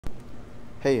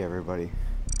Hey everybody,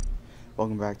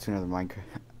 welcome back to another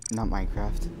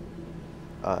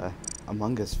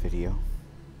Among Us video,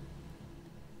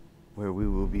 where we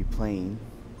will be playing,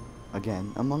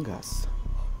 again, Among Us.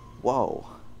 Whoa,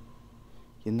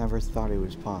 you never thought it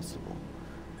was possible.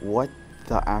 What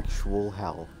the actual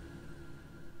hell?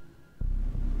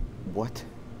 What?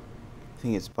 I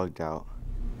think it's bugged out.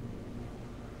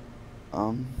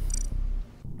 There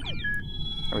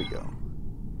we go.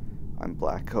 I'm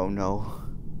black, oh no.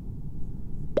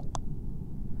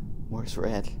 Where's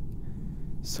red?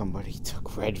 Somebody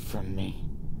took red from me.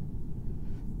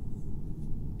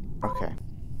 Okay.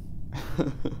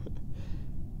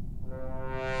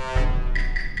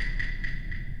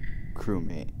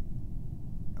 Crewmate.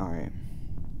 Alright.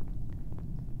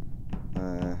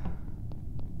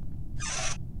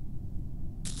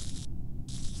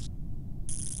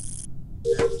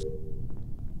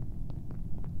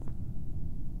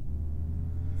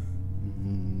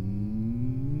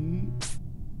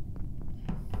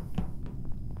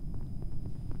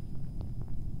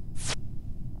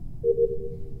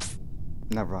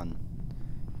 Now run.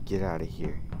 Get out of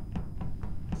here.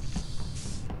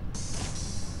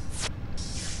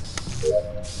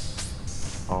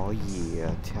 Oh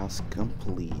yeah, task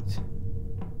complete.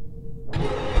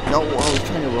 No, I was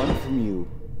trying to run from you.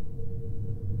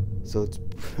 So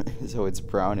it's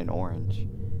brown and orange.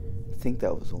 I think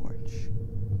that was orange.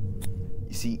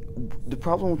 You see, the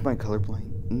problem with my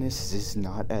colorblindness is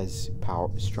not as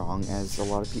strong as a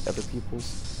lot of other people's.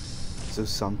 So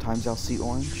sometimes I'll see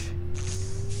orange,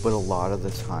 but a lot of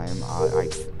the time I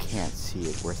can't see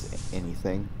it worth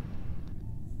anything.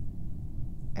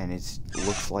 And it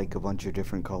looks like a bunch of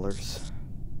different colors.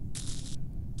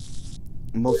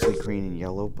 Mostly green and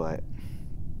yellow, but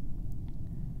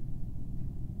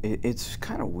it's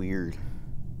kind of weird.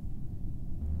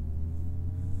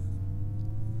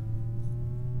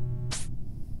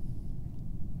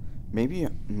 Maybe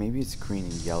it's green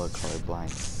and yellow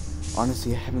colorblind.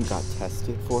 Honestly, I haven't got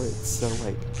tested for it, so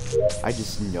like, I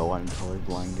just know I'm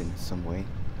colorblind in some way.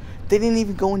 They didn't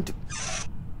even go into...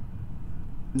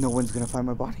 No one's gonna find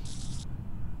my body.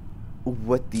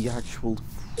 What the actual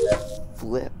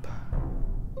flip?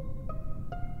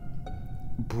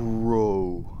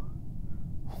 Bro.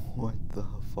 What the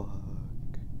fuck?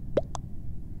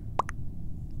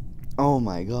 Oh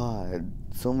my god.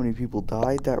 So many people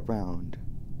died that round.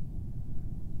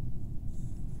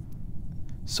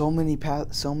 So many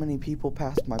people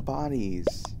passed my bodies.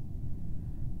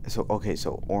 So okay,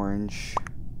 so orange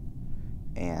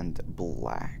and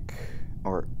black.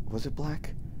 Or was it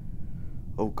black?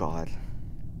 Oh god.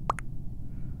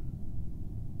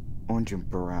 Orange and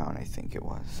brown, I think it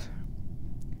was.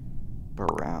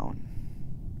 Brown.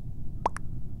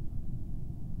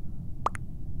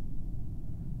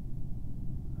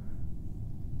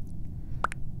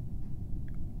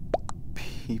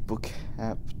 People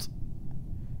kept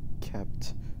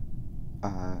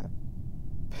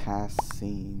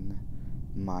passing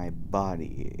my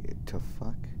body to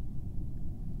fuck.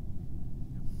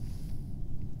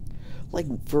 Like,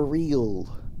 for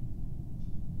real.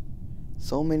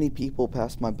 So many people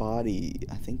passed my body.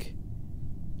 I think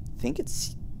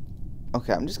it's...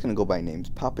 Okay, I'm just gonna go by names.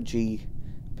 Papa G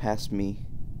passed me.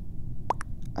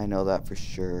 I know that for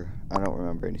sure. I don't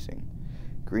remember anything.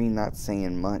 Green not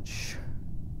saying much.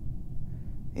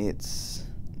 It's...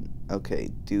 Okay,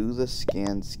 do the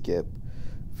scan skip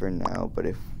for now, but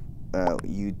if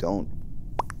you don't...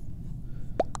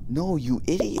 No, you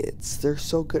idiots! They're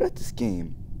so good at this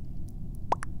game.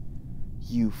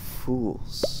 You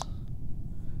fools.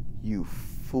 You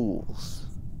fools.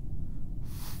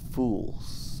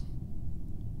 Fools.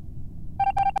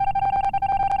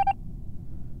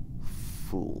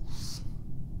 Fools.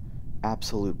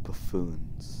 Absolute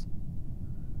buffoons.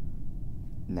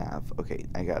 Nav. Okay,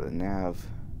 I got a nav.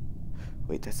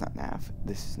 Wait, that's not nav.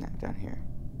 This is nav down here.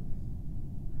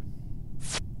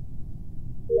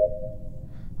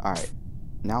 Alright.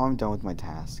 Now I'm done with my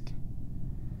task.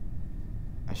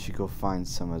 I should go find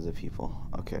some of the people.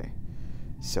 Okay.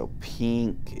 So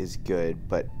pink is good,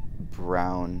 but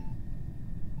brown.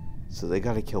 So they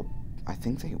gotta kill... I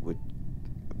think they would...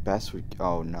 Best would...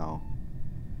 Oh no.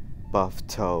 Buff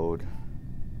Toad.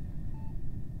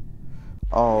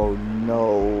 Oh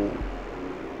no.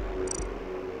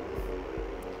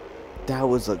 That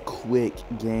was a quick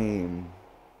game.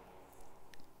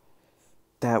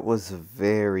 That was a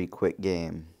very quick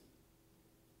game.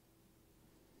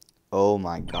 Oh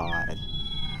my god.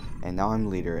 And now I'm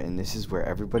leader, and this is where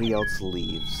everybody else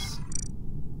leaves.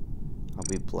 I'll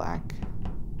be black,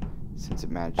 since it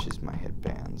matches my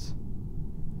headbands.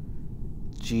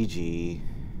 GG.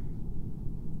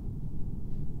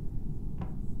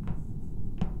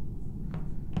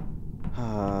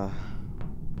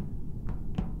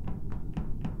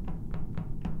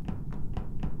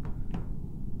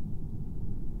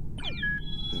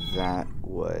 That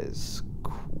was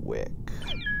quick.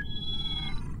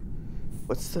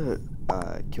 What's the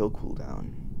kill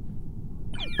cooldown?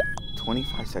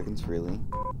 25 seconds, really?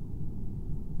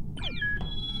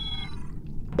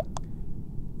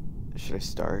 Should I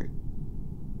start?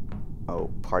 Oh,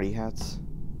 party hats?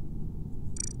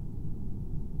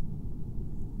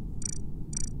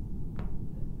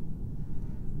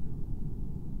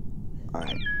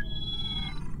 Alright.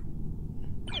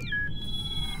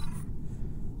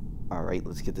 Alright,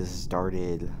 let's get this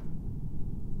started.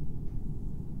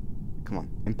 Come on,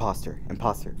 imposter,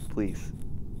 imposter, please.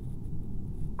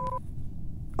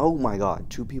 Oh my god,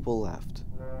 2 people left.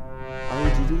 Why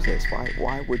would you do this?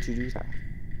 Why would you do that?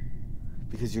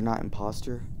 Because you're not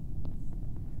imposter?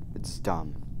 It's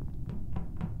dumb.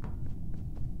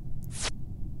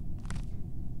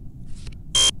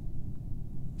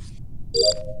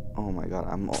 Oh my god,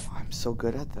 I'm so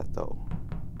good at that though.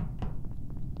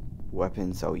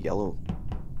 Weapons, oh,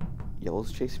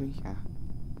 yellow's chasing me? Yeah.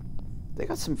 They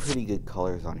got some pretty good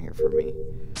colors on here for me.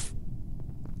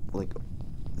 Like,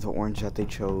 the orange that they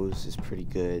chose is pretty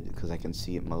good because I can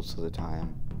see it most of the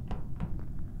time.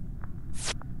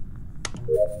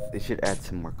 They should add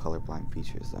some more colorblind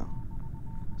features though.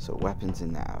 So weapons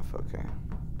and nav, okay.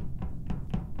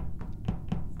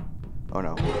 Oh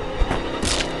no.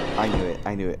 I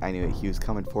knew it. He was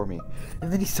coming for me. And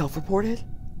then he self-reported?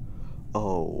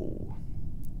 Oh.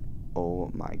 Oh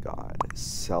my god.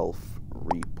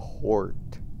 Self-report.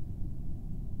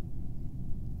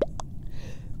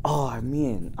 Oh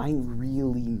man, I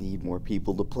really need more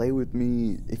people to play with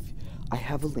me. If I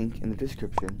have a link in the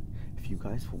description, if you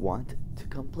guys want to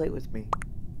come play with me,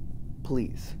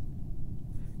 please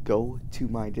go to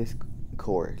my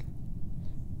Discord.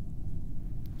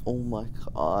 Oh my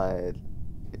god,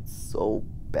 it's so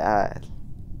bad.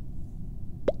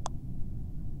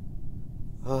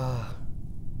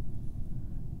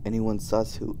 Anyone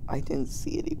sus who? I didn't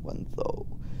see anyone though.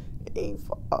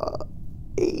 Ava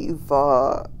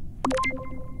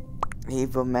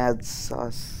mad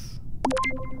sus.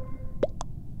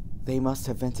 They must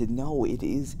have vented. No, it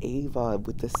is Ava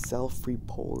with the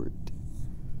self-report.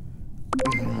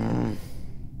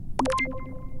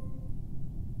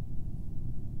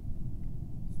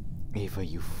 Ava,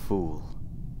 you fool.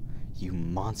 You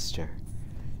monster.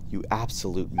 You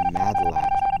absolute mad lad.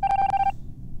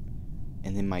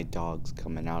 And then my dog's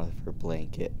coming out of her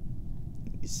blanket.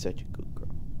 He's such a good girl.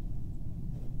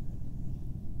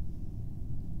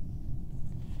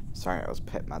 Sorry, I was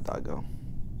petting my doggo.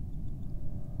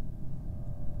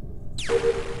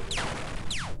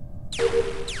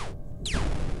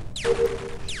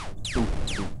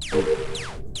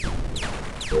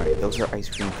 Alright, those are ice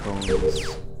cream cones.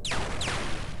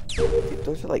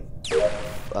 Those are like,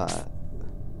 I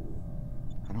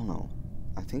don't know.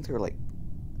 I think they're like,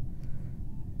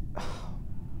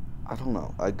 I don't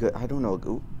know. I don't know.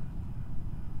 Ooh.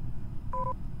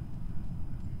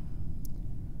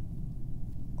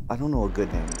 I don't know a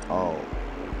good name. Oh.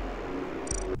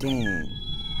 Dang.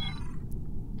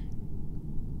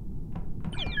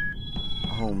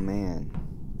 Oh man.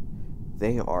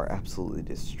 They are absolutely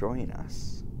destroying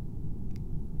us.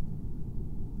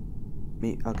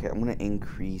 Okay, I'm gonna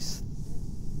increase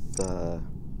the...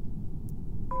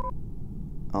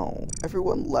 Oh,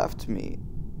 everyone left me.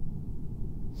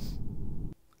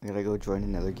 I gotta go join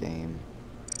another game.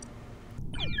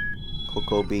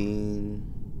 Cocoa Bean.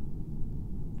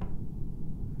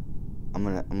 I'm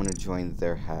gonna join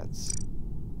their hats.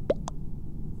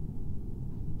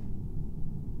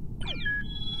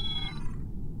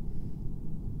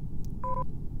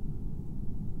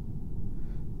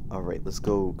 Alright, let's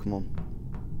go. Come on.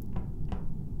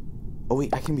 Oh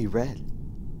wait, I can be red.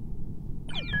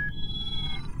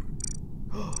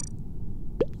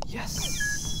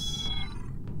 Yes.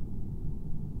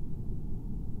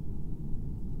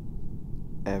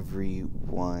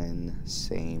 Everyone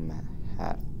same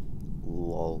hat.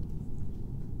 Lol.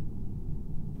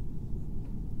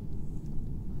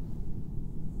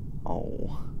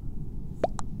 Oh.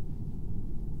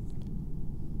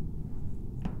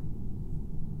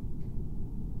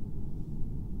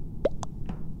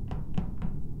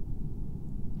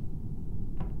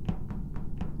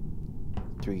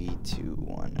 Three, two,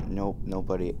 one. Nope,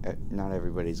 nobody, not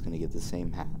everybody's gonna get the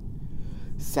same hat.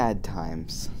 Sad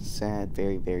times. Sad,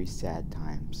 very, very sad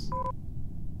times.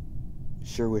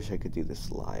 Sure wish I could do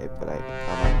this live, but I don't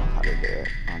know how to do it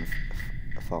on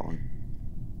a phone.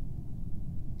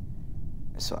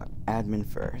 So, admin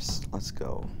first. Let's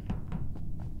go.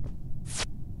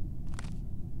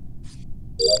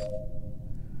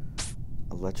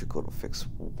 Electrical to fix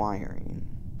wiring.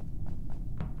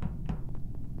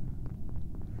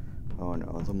 Oh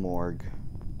no, the morgue.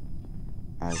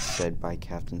 As said by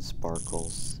Captain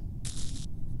Sparkles.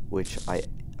 Which I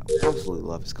absolutely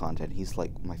love his content. He's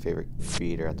like my favorite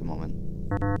creator at the moment.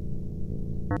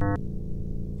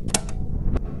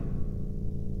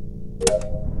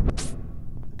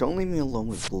 Don't leave me alone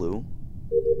with Blue.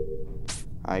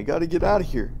 I gotta get out of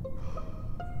here.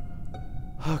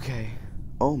 Okay.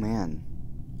 Oh man.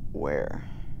 Where?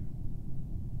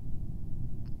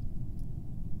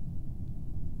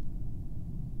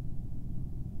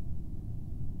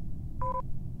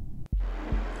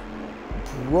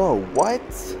 Bro, what?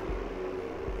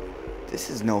 This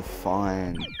is no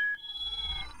fun.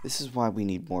 This is why we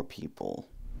need more people.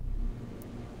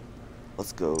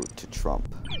 Let's go to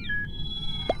Trump.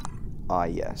 Ah,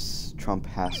 yes. Trump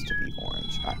has to be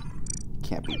orange.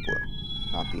 Can't be blue.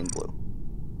 Not being blue.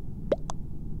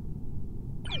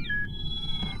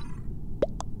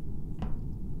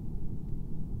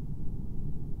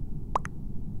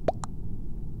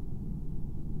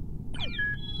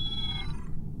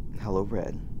 Hello,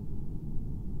 red.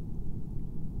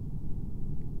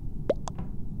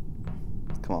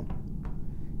 Come on.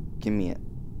 Give me it.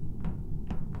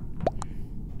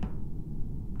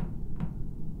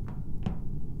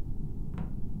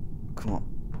 Come on.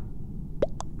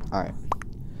 Alright.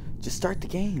 Just start the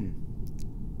game.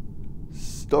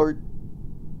 Start.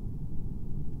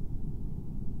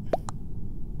 I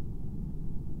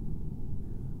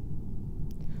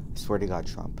swear to God,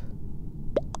 Trump.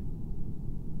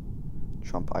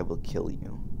 Trump, I will kill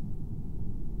you.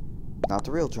 Not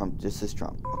the real Trump, just this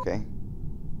Trump, okay?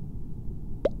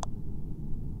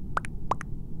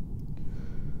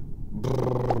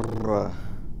 Bruh.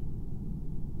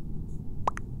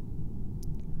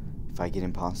 If I get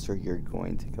imposter, you're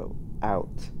going to go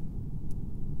out.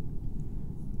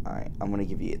 Alright, I'm gonna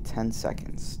give you 10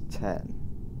 seconds. 10,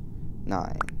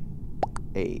 9,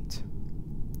 8,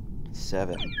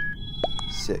 7,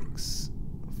 6,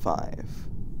 5,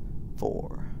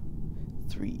 4,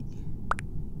 3,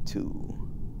 2,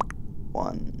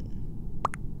 1.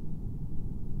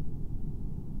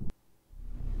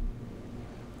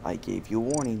 I gave you a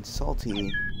warning,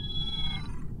 salty.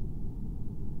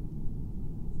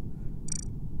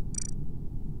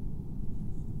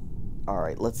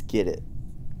 Alright, let's get it.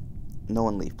 No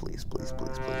one leave, please, please,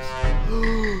 please,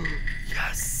 please.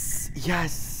 Yes!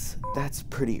 Yes! That's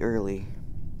pretty early.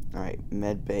 Alright,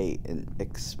 medbay and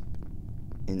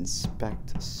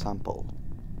inspect sample.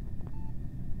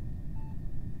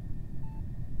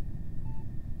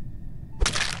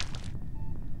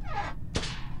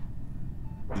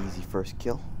 Easy first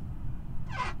kill.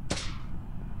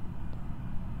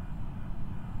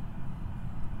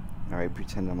 Alright,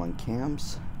 pretend I'm on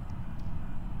cams.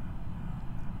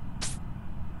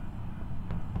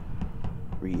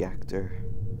 Reactor.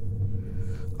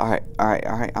 Alright, alright,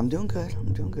 alright. I'm doing good.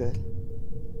 I'm doing good.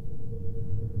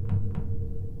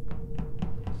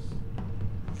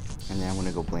 And then I'm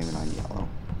gonna go blame it on yellow.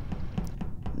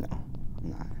 No, I'm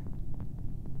not.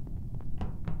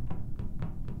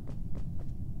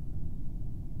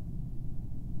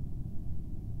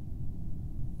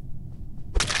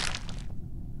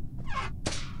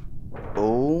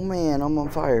 Oh man, I'm on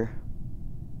fire.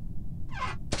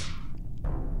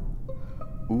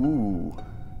 Ooh.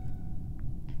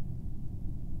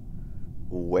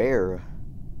 Where?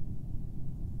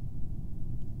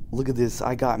 Look at this.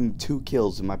 I got 2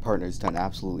 kills and my partner's done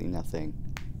absolutely nothing.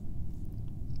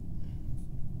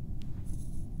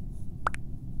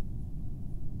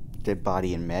 Dead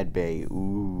body in medbay.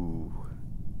 Ooh.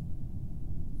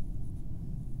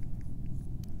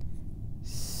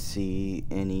 See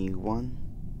anyone?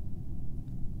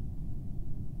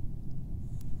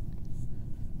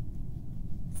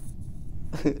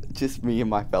 Just me and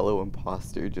my fellow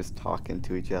imposter just talking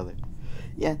to each other.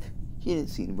 Yeah, he didn't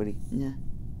see anybody. Yeah.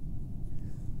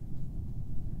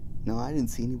 No, I didn't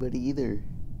see anybody either.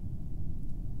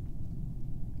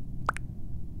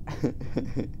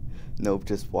 Nope,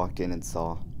 just walked in and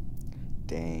saw.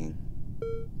 Dang.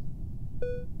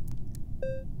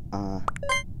 I'm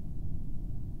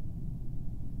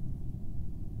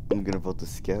gonna vote to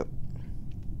skip.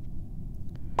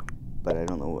 But I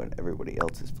don't know what everybody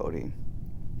else is voting.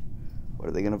 What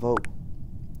are they gonna vote?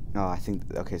 Oh, I think,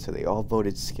 okay, so they all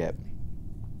voted skip.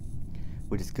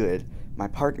 Which is good. My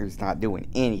partner's not doing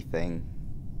anything.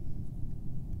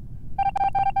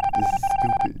 This is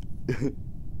stupid.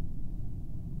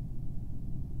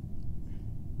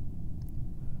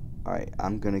 Alright,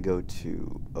 I'm gonna go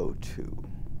to O2.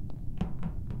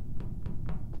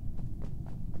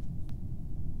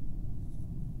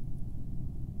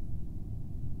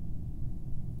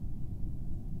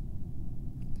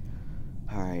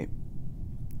 Alright,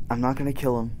 I'm not gonna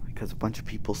kill him because a bunch of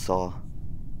people saw.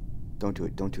 Don't do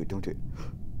it, don't do it, don't do it.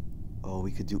 Oh,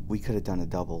 we could have done a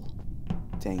double.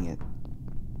 Dang it.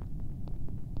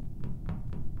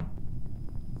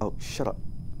 Oh, shut up.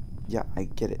 Yeah, I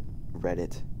get it.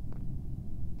 Reddit.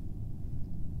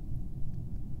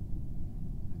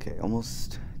 Okay,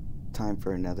 almost time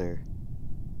for another.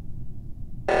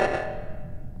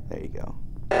 There you go.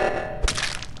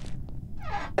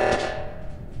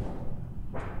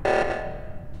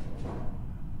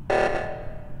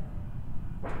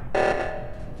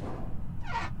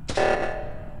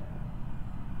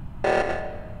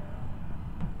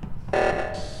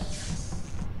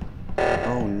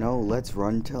 Oh no, let's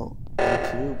run till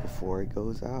 2 before it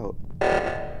goes out.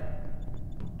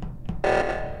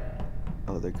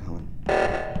 Oh, they're coming.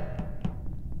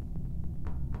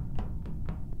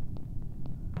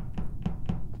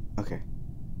 Okay.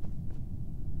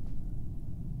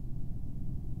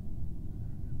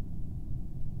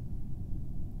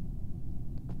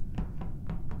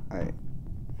 Alright.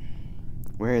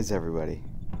 Where is everybody?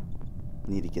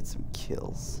 Need to get some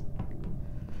kills.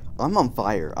 I'm on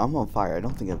fire. I'm on fire. I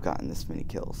don't think I've gotten this many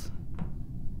kills.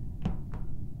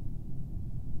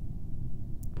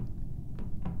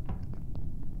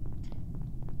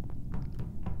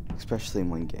 Especially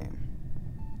in one game.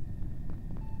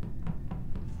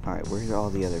 Alright, where are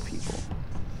all the other people?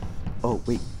 Oh,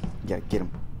 wait. Yeah, get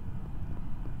him.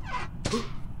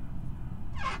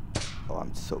 Oh,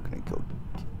 I'm so gonna go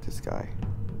get this guy.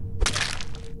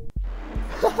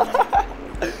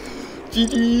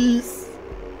 GG's!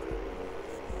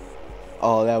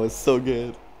 Oh, that was so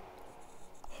good.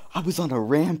 I was on a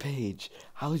rampage.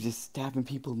 I was just stabbing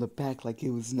people in the back like it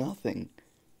was nothing.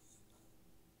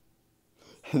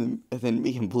 And then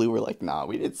me and Blue were like, nah,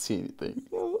 we didn't see anything.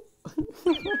 Oh,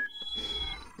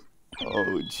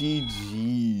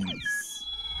 GG's.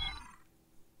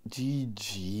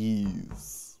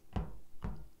 GG's.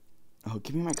 Oh,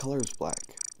 give me my colors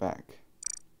back.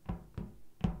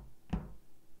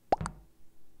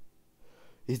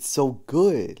 It's so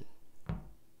good.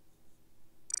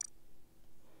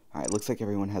 Alright, looks like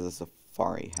everyone has a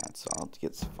safari hat, so I'll have to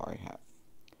get a safari hat.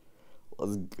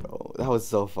 Let's go. That was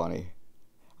so funny.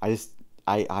 I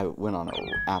went on an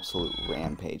absolute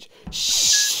rampage.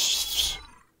 Shh.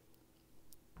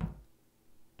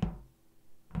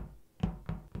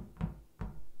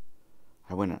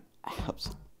 I went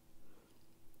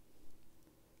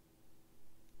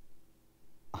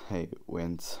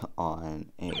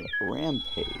on a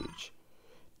rampage.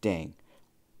 Dang.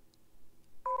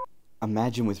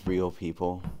 Imagine with real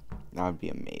people. That would be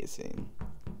amazing.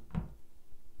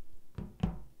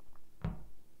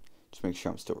 Just make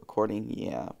sure I'm still recording.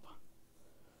 Yep.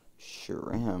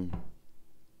 Sure am.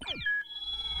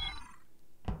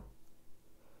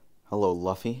 Hello,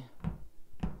 Luffy.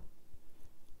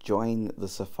 Join the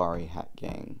Safari Hat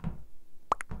Gang.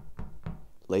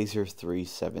 Laser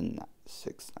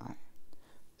 3769.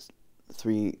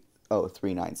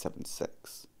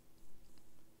 3976.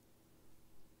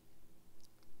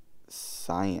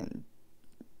 Cyan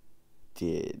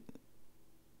didn't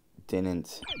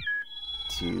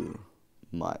do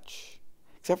much.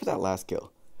 Except for that last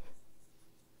kill.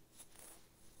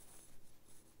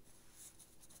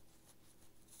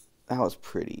 That was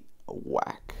pretty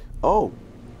whack. Oh!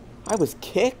 I was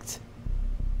kicked?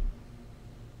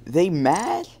 They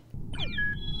mad?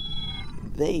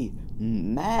 They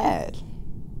mad.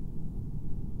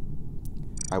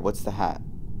 Alright, what's the hat?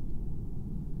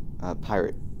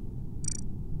 Pirate.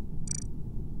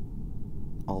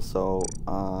 Also,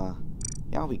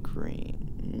 yeah, I'll be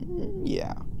green.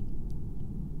 Yeah.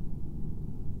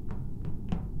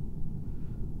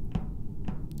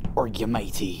 Or you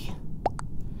matey.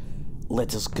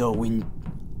 Let us go in.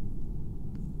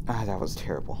 Ah, that was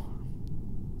terrible.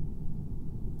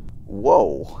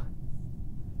 Whoa.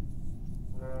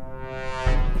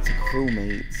 It's a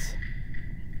crewmates.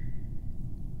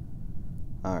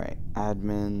 Alright,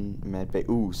 admin, medbay.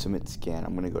 Ooh, submit scan.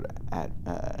 I'm gonna go to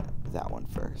that one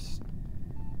first.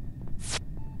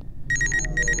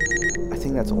 I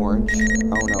think that's orange.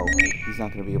 Oh no, he's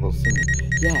not gonna be able to see me.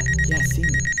 Yeah, see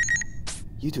me.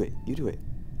 You do it.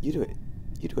 Do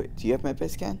you have medbay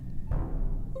scan?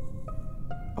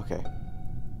 Okay.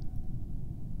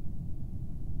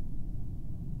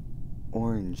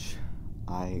 Orange,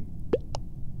 I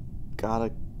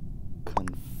gotta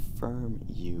confirm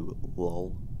you,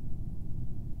 lol.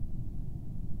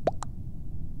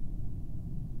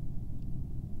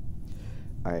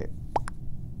 Alright.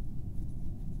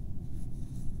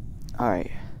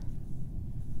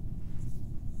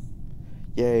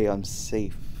 Yay, I'm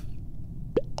safe.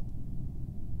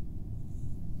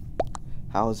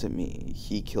 How is it me?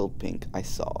 He killed Pink. I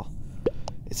saw.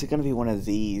 Is it going to be one of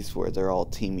these where they're all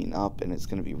teaming up and it's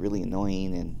going to be really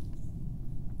annoying and...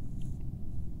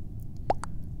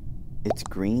 It's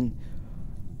green.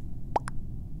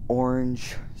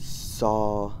 Orange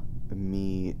saw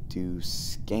me do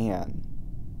scan.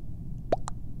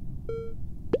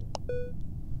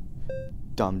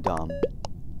 Dumb.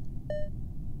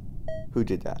 Who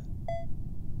did that?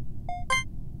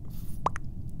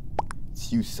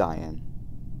 It's you, Cyan.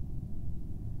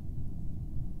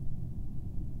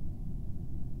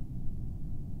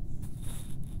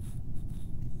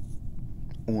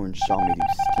 Orange saw me do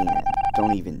scan.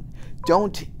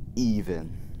 Don't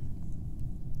even.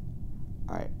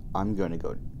 Alright, I'm gonna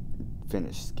go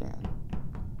finish scan.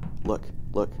 Look.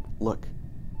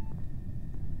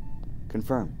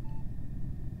 Confirm.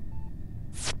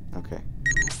 Okay.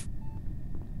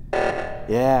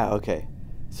 Yeah, okay.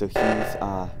 So he's,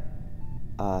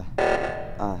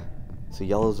 so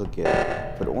yellow's will get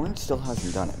it. But orange still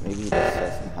hasn't done it. Maybe he just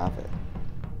doesn't have it.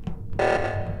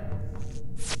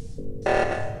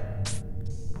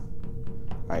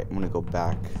 Alright, I'm gonna go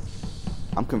back.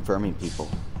 I'm confirming people.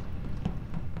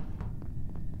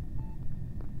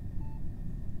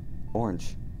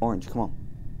 Orange, come on.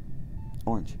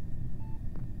 Orange,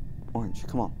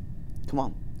 come on.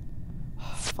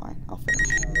 Fine, I'll finish.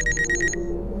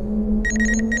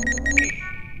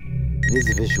 It is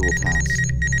a visual task.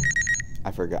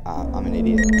 I forgot. I'm an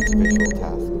idiot. It's a visual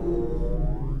task.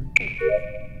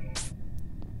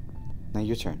 Now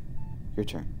your turn.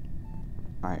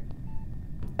 Alright.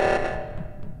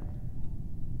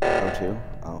 O2?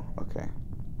 Oh, okay.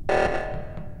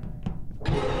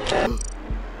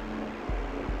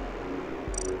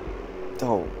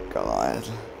 Oh, God.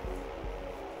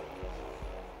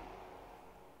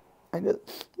 I know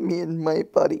me and my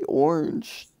buddy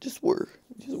Orange just were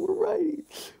riding,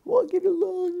 walking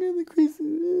along in the crazy.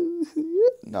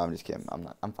 No, I'm just kidding.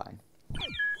 I'm fine.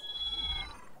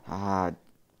 Ah,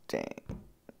 dang.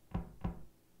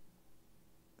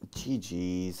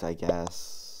 GG's, I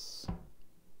guess.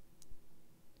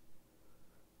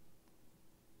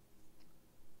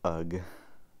 Ugh.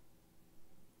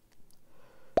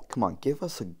 Come on, give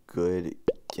us a good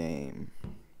game.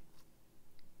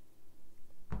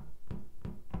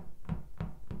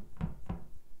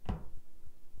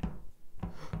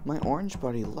 My orange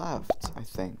buddy left, I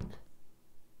think.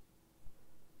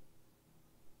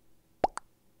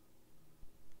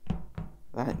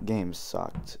 That game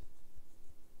sucked.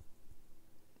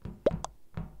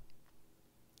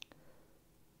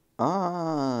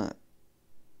 I'm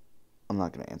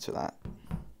not gonna answer that.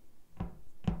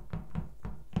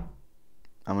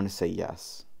 I'm gonna say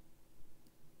yes.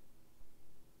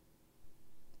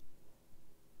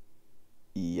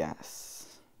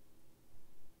 Yes.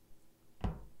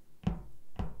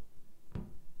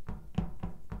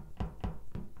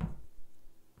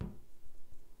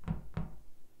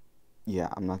 Yeah,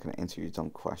 I'm not gonna answer your dumb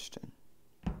question.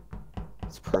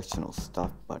 It's personal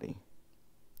stuff, buddy.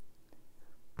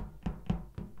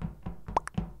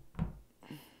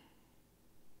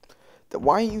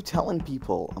 Why are you telling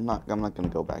people? I'm not gonna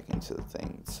go back into the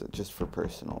thing. It's just for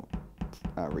personal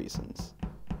reasons.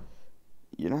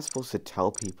 You're not supposed to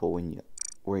tell people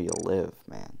where you live,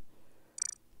 man.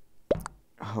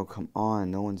 Oh, come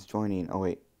on, no one's joining. Oh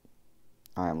wait,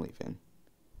 I'm leaving.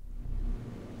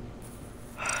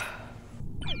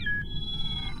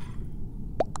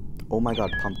 Oh my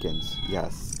God, pumpkins.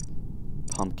 Yes,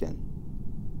 pumpkin.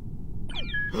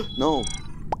 No.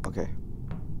 Okay.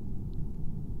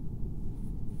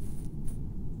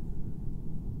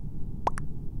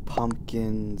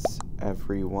 Pumpkins,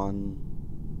 everyone.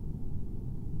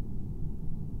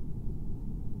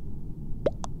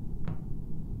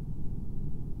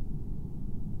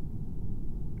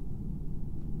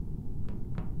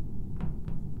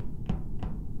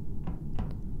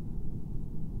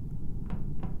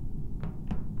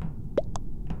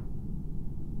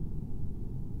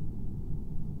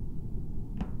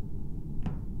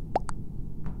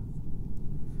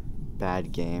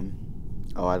 Bad game.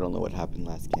 Oh, I don't know what happened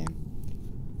last game.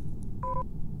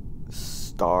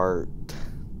 Start.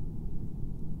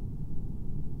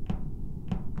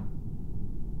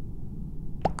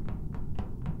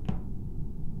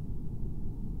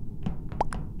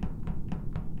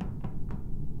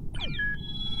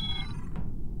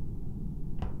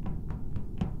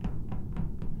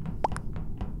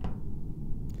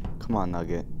 Come on,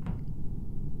 Nugget.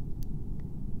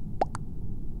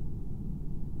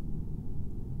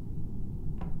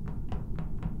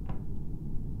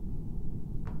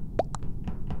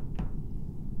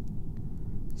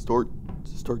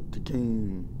 Start the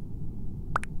game.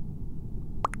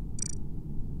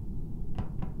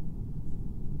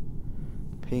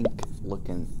 Pink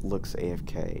looks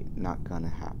AFK. Not gonna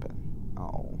happen.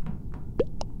 Oh.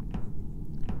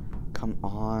 Come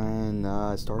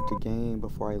on, start the game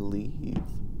before I leave.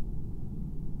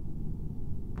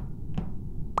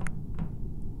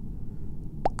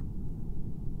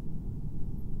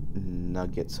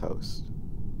 Nuggets host.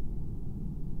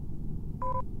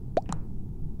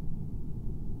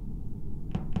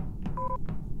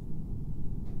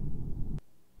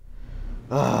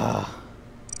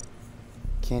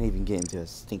 Can't even get into a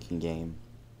stinking game.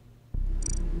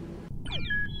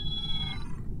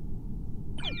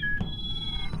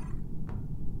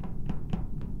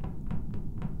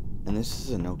 And this is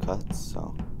a no cut,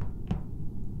 so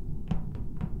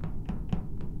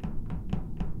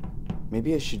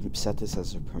maybe I should set this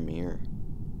as a premiere.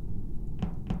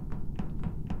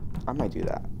 I might do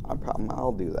that.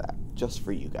 I'll do that just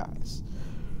for you guys.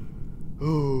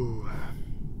 Ooh.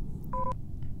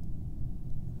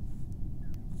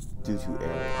 Due to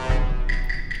error.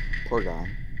 Poor guy.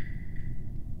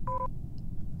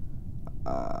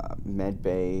 Med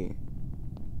Bay.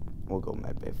 We'll go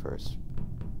Med Bay first.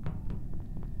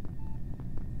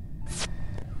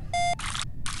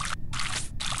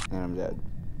 And I'm dead.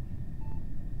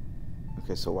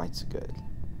 Okay, so white's good.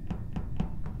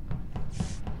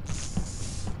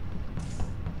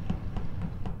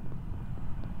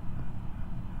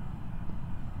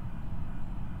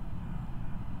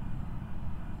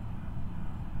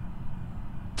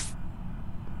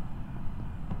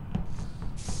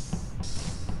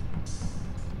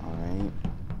 Alright.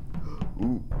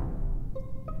 Ooh.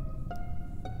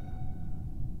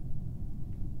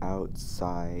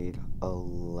 Outside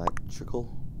electrical.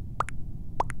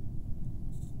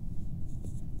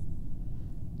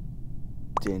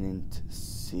 Didn't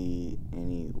see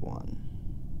anyone.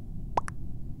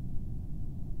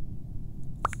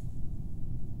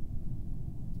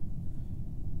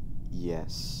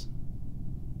 Yes.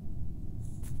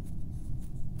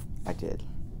 I did.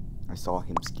 I saw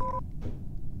him scan.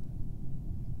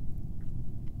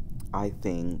 I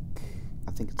think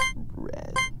it's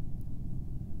red.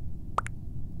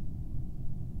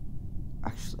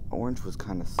 Actually, orange was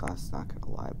kind of sus, not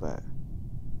gonna lie, but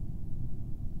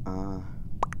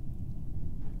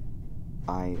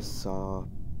I saw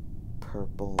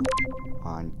purple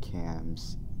on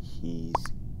cams. He's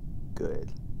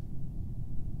good.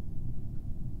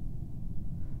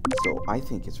 So I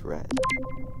think it's red.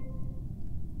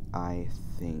 I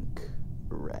think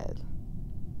red.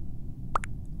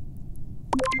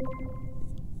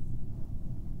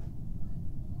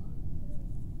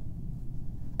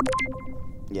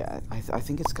 Yeah, I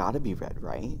think it's gotta be red,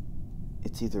 right?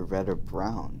 It's either red or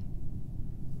brown.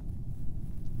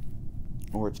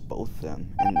 Or it's both of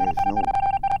them, and there's no...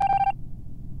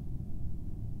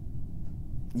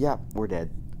 Yeah, we're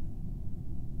dead.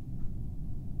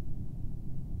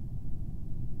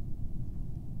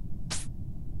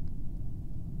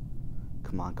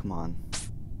 Come on, come on.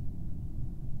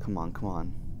 Come on, come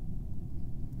on.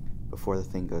 Before the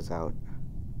thing goes out.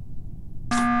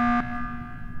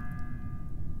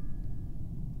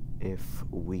 If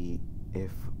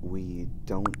we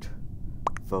don't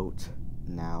vote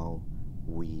now,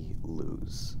 we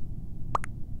lose.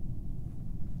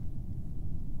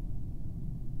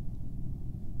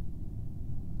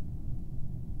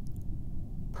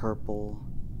 Purple,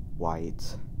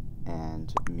 white,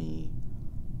 and me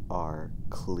are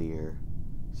clear,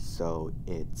 so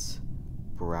it's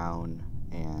brown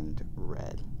and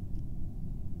red.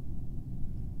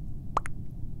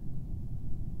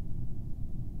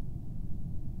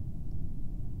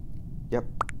 Yep.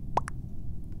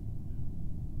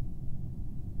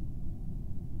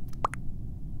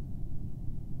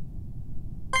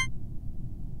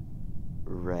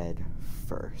 Red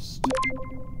first.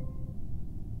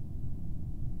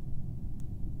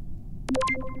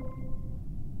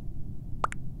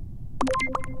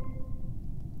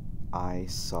 I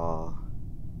saw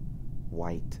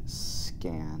white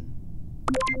scan.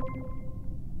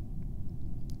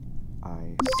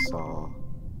 I saw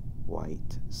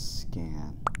white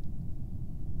scan.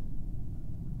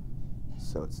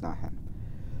 So it's not him.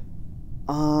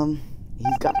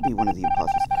 He's got to be one of the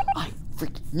imposters. I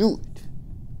freaking knew it.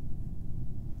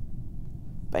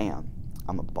 Bam.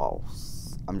 I'm a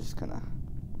boss. I'm just gonna...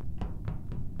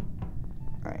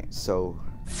 Alright, so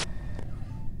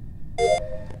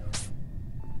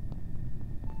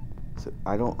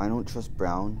I don't trust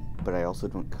Brown, but I also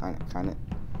don't kinda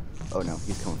oh no,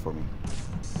 he's coming for me.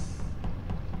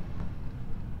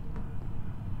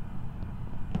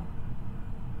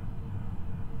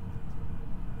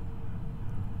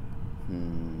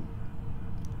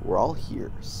 We're all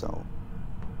here, so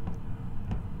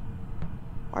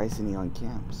Why isn't he on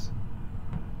cams?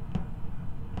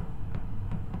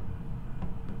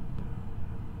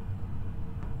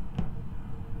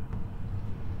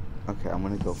 Okay, I'm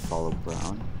gonna go follow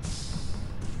Brown.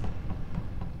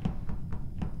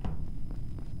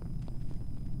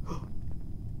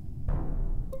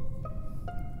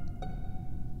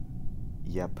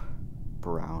 Yep,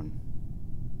 Brown.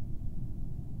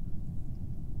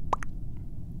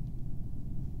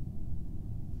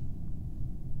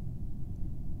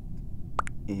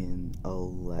 In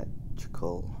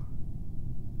electrical.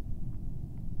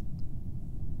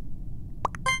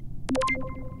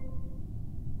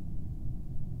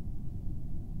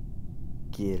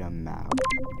 Get him out.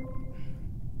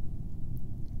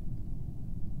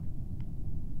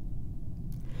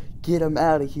 Get him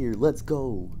out of here. Let's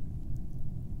go.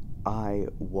 I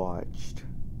watched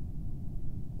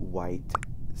White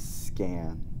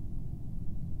scan.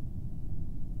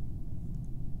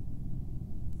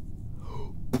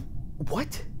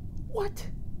 What? What?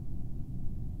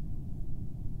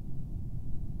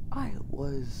 I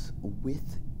was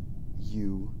with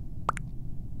you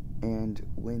and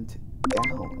went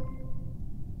down.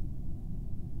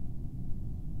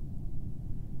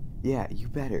 Yeah, you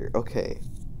better. Okay.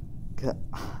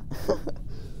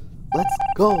 Let's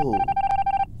go.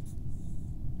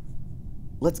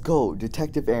 Let's go,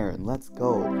 Detective Aaron. Let's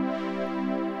go.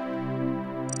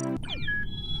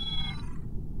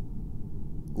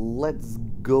 Let's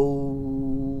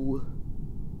go.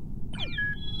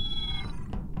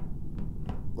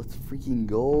 Let's freaking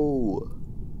go.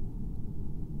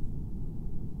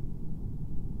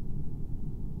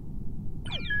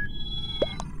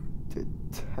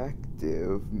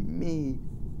 Detective me.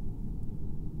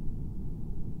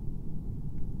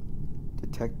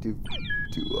 Detective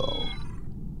duo,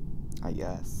 I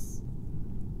guess.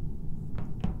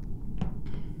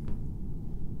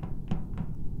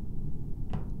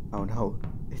 Oh no,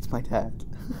 it's my dad.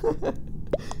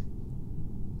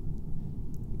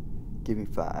 Give me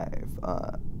 5.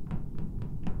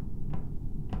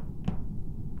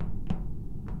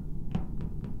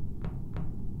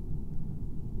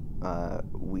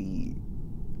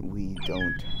 We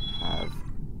don't have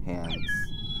hands.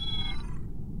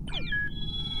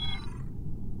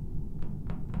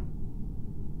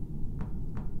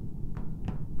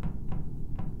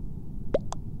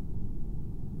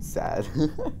 Sad.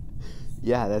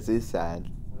 Yeah, that is sad.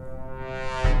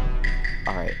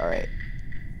 Alright, alright.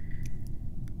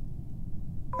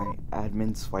 Alright,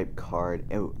 admin swipe card.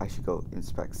 Oh, I should go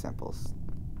inspect samples.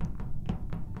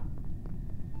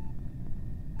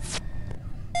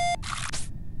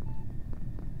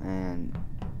 And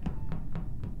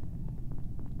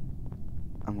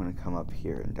I'm gonna come up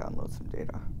here and download some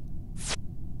data.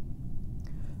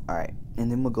 Alright,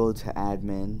 and then we'll go to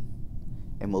admin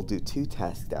and we'll do 2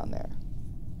 tasks down there.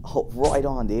 Oh, right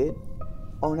on, dude.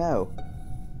 Oh no.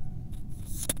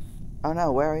 Oh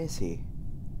no, where is he?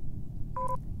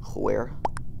 Where?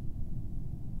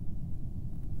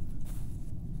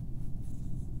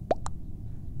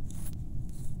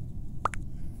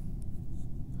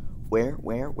 Where?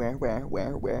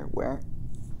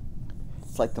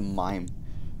 It's like the mime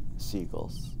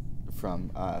seagulls from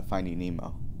Finding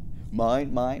Nemo.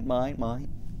 Mine.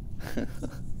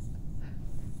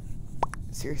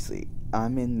 Seriously,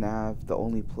 I'm in nav. The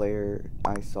only player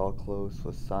I saw close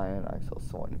was Cyan. I saw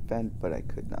someone vent, but I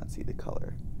could not see the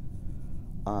color.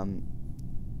 I'm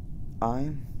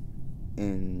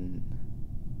in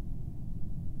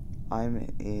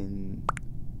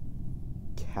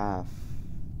CAF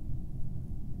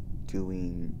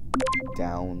doing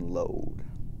download.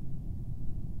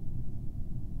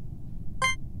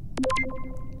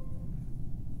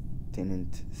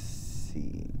 Didn't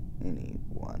see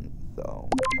anyone though.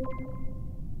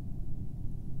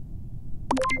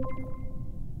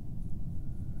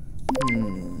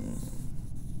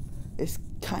 This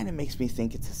kind of makes me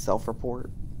think it's a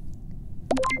self-report.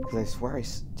 Because I swear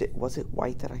was it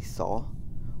White that I saw?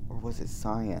 Or was it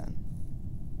Cyan?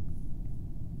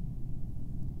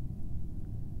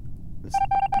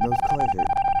 Those colors are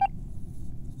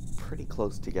pretty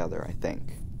close together, I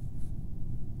think.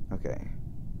 Okay.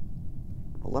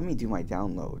 Well, let me do my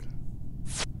download.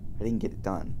 I didn't get it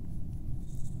done.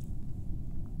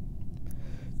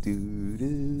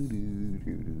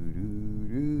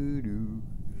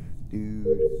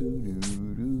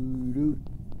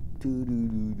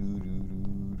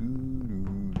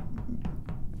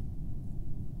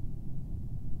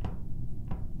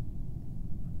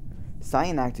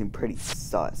 Cyan acting pretty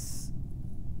sus.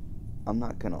 I'm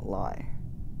not gonna lie.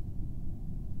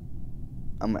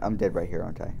 I'm dead right here,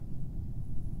 aren't I?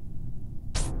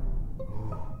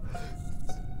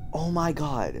 Oh my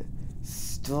god.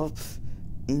 Stop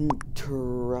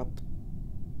interrupting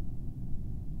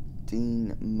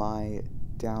my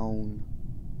download.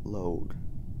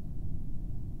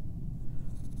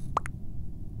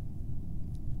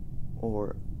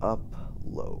 Or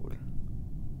upload.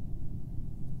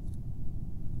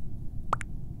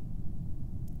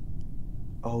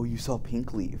 Oh, you saw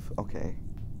pink leave. Okay.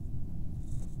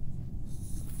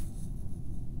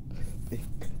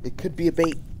 It could be a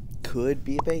bait. Could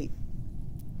be a bait.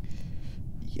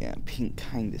 Yeah, pink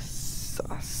kinda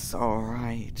sus.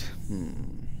 Alright.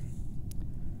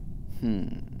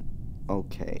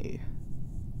 Okay.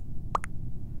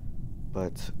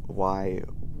 But why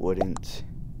wouldn't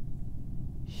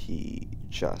he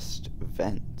just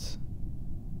vent?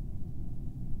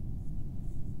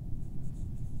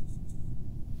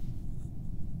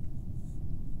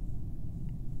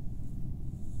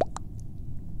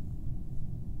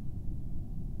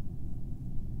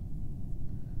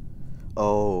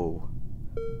 Oh.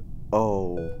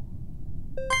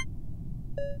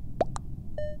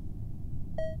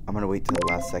 I'm gonna wait till the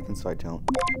last second so I don't.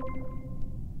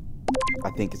 I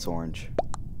think it's orange.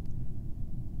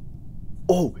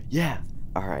 Oh, yeah.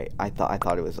 All right. I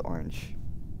thought it was orange.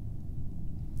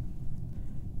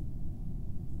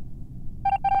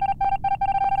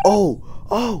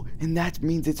 Oh, and that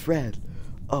means it's red.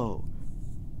 Oh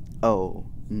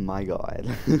my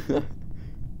god.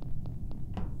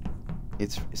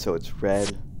 It's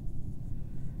red.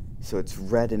 So it's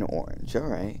red and orange. All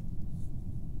right.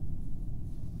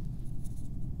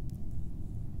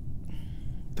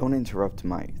 Don't interrupt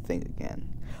my thing again.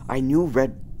 I knew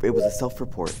red. It was a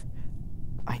self-report.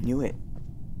 I knew it.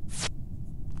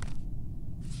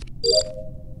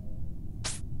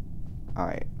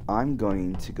 Alright, I'm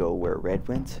going to go where red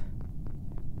went,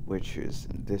 which is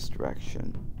in this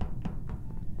direction.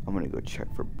 I'm gonna go check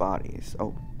for bodies.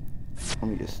 Oh,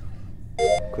 let me just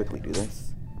quickly do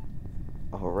this.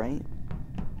 Alright.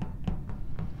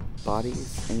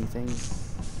 Bodies? Anything?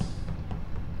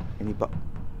 Any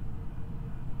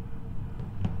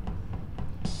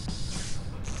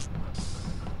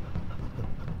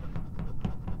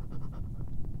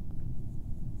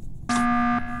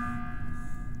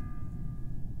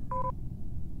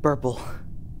purple.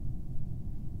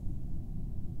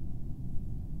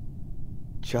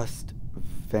 Just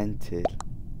vented.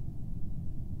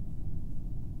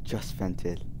 Just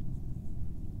vented.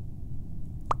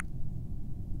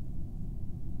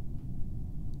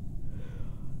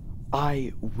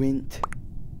 I went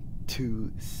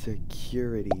to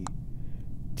security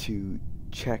to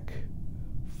check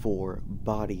for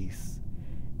bodies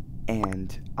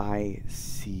and I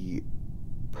see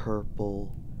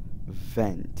purple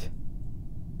vent.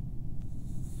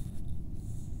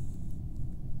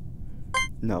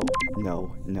 No.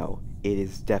 It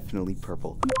is definitely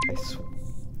purple.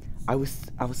 I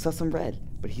saw some red,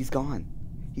 but he's gone.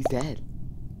 He's dead.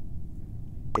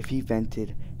 If he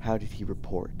vented, how did he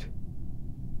report?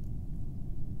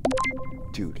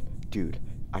 Dude,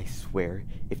 I swear,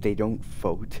 if they don't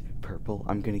vote purple,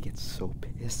 I'm gonna get so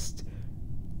pissed.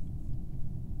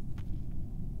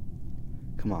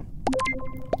 Come on.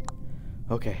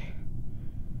 Okay.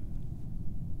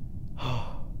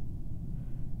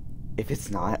 If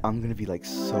it's not, I'm gonna be like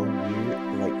so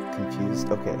weird, like confused.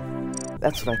 Okay.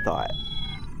 That's what I thought.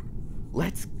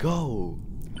 Let's go.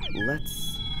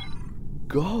 Let's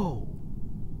go.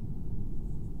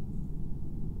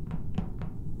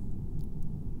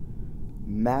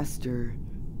 Master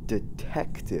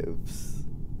detectives.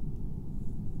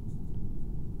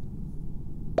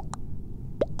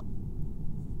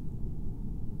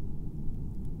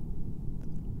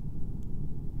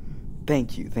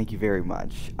 Thank you very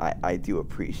much. I do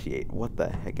appreciate. What the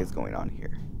heck is going on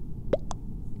here?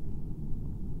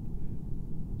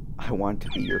 I want to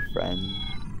be your friend.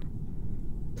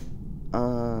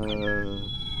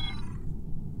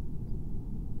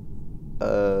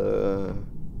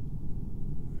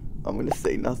 I'm gonna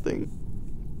say nothing.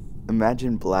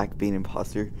 Imagine Black being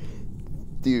imposter.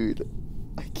 Dude,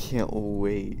 I can't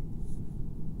wait.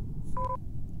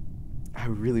 I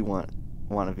really want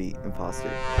to be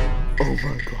imposter. Oh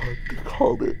my god, they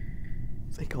called it.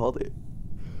 They called it.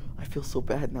 I feel so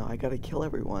bad now. I gotta kill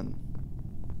everyone.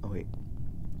 Oh wait.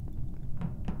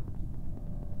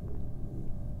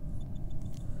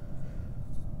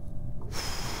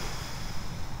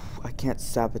 I can't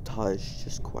sabotage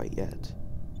just quite yet.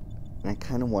 And I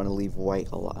kind of want to leave white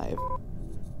alive.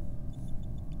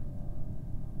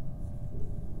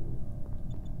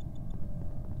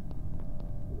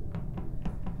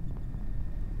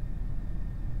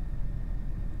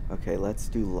 Okay, let's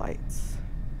do lights.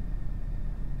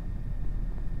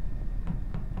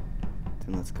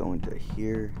 Then let's go into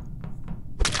here.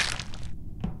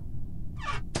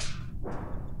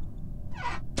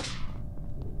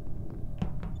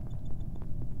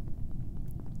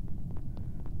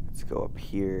 Let's go up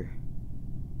here.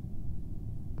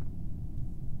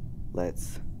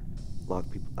 Let's lock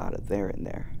people out of there and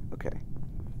there. Okay.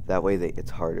 That way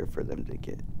it's harder for them to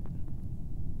get.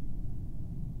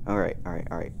 Alright.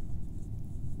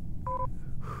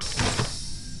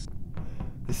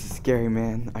 This is scary,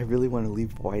 man. I really want to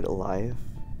leave White alive.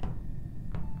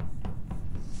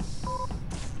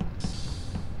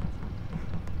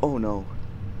 Oh no.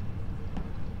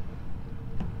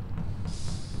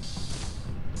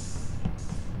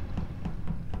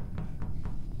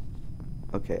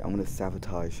 Okay, I'm gonna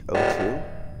sabotage O2.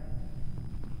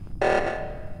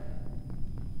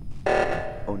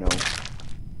 Oh no.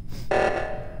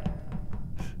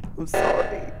 I'm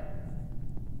sorry.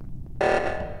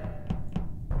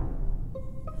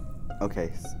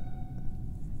 Okay.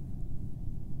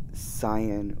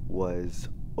 Cyan was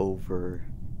over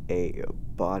a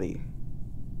body.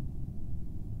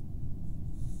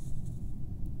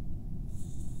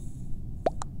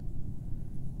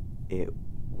 It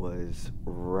was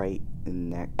right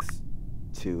next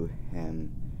to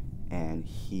him, and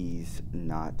he's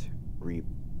not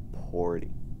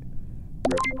reporting.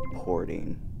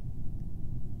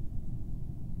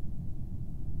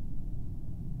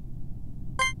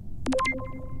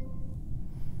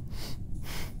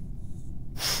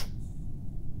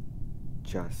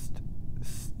 Just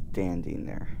standing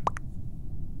there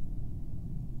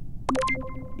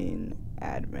in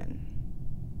admin.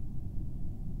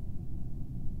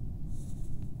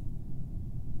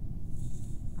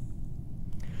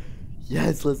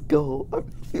 Yes, let's go. I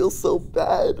feel so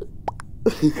bad.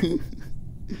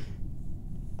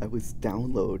 I was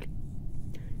download.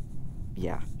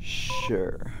 Yeah,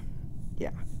 sure.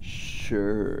 Yeah,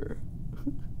 sure.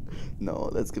 No,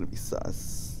 that's gonna be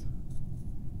sus.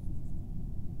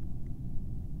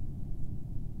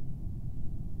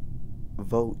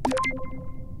 Vote.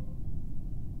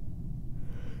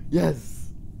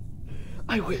 Yes!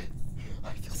 I win!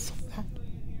 I feel so bad.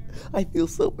 I feel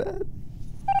so bad.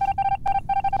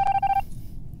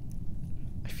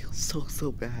 I feel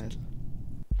so bad.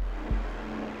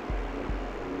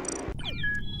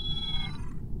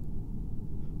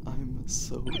 I'm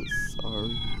so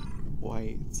sorry,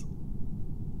 White.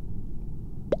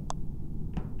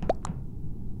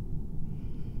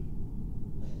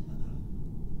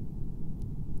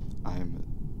 I'm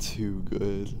too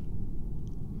good.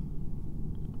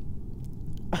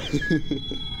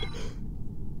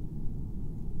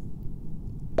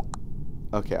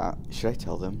 Okay, should I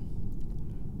tell them?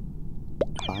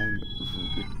 I'm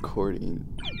recording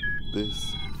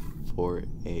this for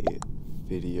a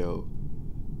video,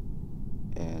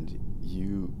 and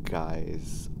you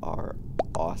guys are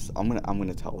awesome. I'm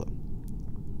gonna tell them.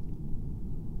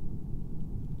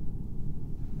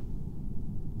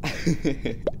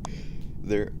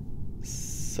 They're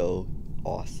so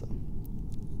awesome.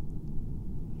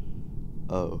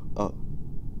 Oh.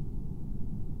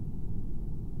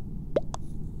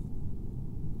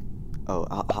 Oh,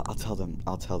 I'll tell them.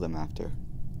 I'll tell them after.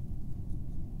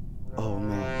 Oh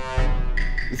man,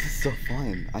 this is so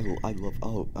fun. I love.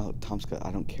 Oh, Tomska,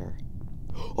 I don't care.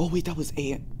 Oh wait, that was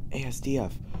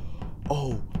ASDF.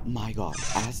 Oh my God,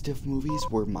 ASDF movies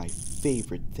were my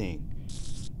favorite thing.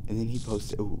 And then he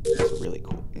posted. Oh, it's really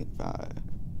cool.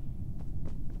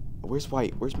 Where's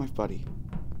White? Where's my buddy?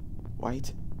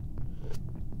 White?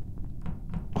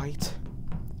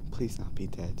 Please not be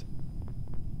dead.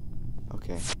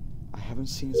 Okay. I haven't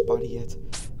seen his body yet.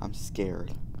 I'm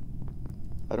scared.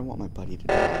 I don't want my buddy to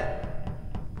die.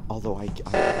 Although I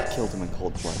killed him in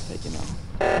cold blood, but you know.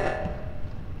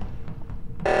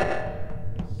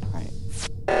 Alright.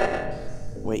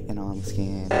 Waiting on the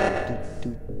scanner.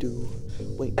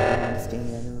 Waiting on the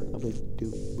scanner.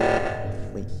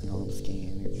 Waiting on the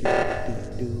scanner.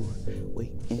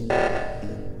 Waiting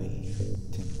and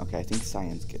waiting. Okay, I think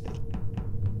Cyan's good.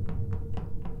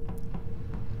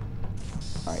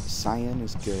 Alright, Cyan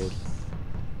is good.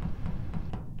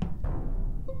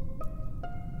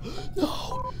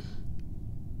 No!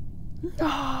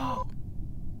 No!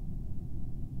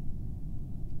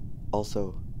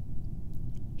 Also,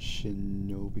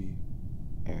 Shinobi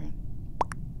Aaron.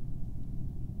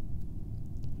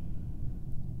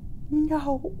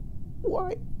 No!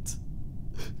 What?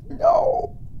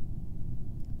 No!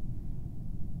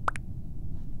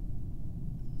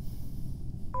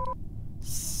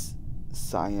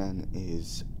 Cyan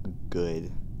is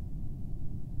good.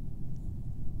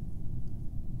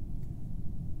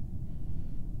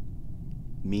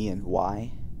 Me and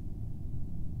Y?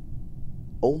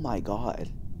 Oh my god.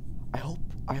 I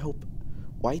hope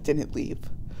White didn't leave.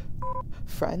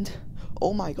 Friend?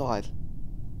 Oh my god.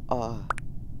 Uh.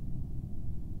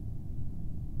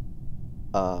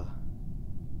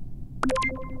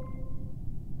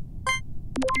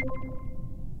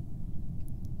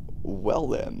 Well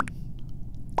then.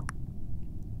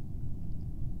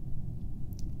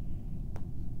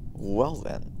 Well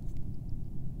then.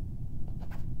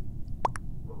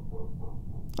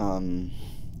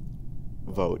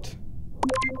 Vote.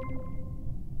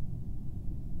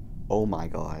 Oh my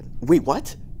god. Wait,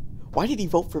 what? Why did he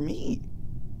vote for me?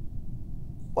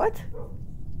 What?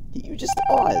 You just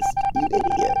paused, you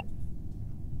idiot.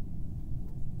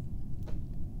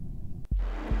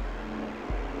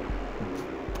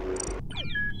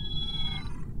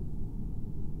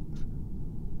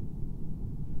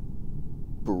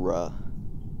 Bruh.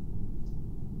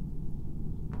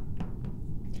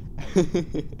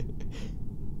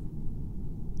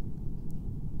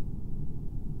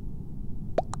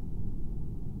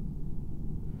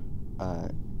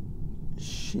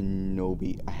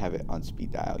 Shinobi, I have it on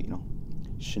speed dial, you know.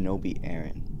 Shinobi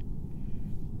Aaron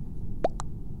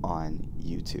on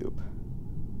YouTube.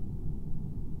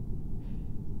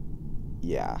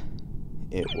 Yeah,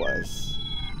 it was.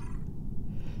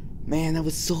 Man, that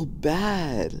was so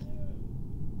bad.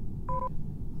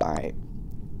 Alright.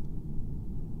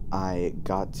 I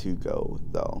got to go,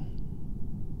 though.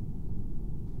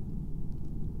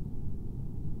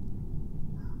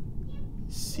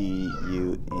 See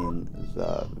you in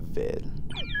the vid.